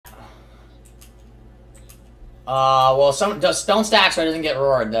Well, just don't stack so it doesn't get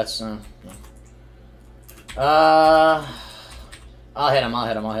roared. That's, I'll hit him.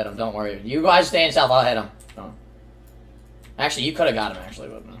 Don't worry. You guys stay in south, I'll hit him. Don't. Actually, you could have got him, actually,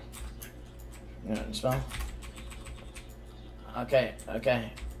 but no. You know, spell? Okay.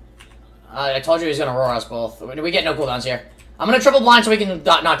 I told you he was gonna roar us both. We get no cooldowns here. I'm gonna triple blind so we can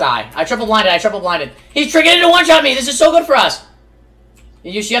not die. I triple blinded. He's triggered into one-shot me! This is so good for us!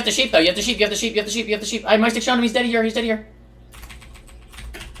 You have to sheep, though. You have to sheep. My stick showed him. He's dead here.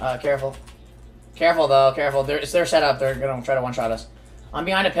 Careful. Careful, though. Careful. It's their setup. They're gonna try to one-shot us. I'm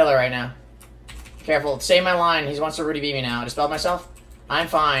behind a pillar right now. Careful. Save my line. He wants to Rudy beat me now. I dispelled myself. I'm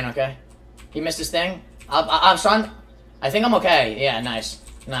fine, okay? He missed his thing. I'm stunned. I think I'm okay. Yeah, nice.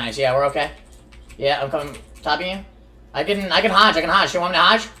 Yeah, we're okay. Yeah, I'm coming. Topping you. I can hodge. You want me to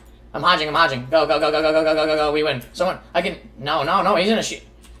hodge? I'm hodging. Go. We win. Someone. No. He's in a shit.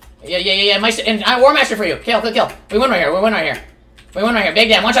 Yeah. And I War Master for you. Kill. We win right here. Big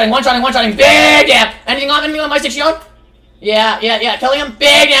damn. One-shotting. Big damn. Anything on my stick shield? Yeah. Killing him.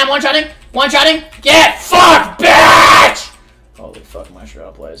 Big damn. One-shotting. Get fucked, bitch! Holy fuck, my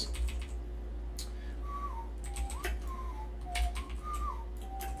shroud plays.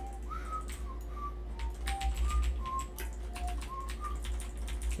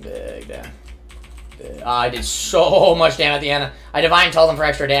 Big damn. I did so much damn at the end. I divine told him for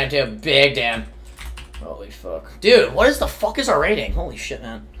extra damn too. Big damn. Holy fuck. Dude, what is the fuck is our rating? Holy shit,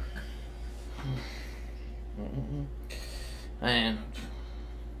 man. Man.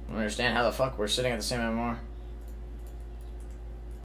 I don't understand how the fuck we're sitting at the same MMR.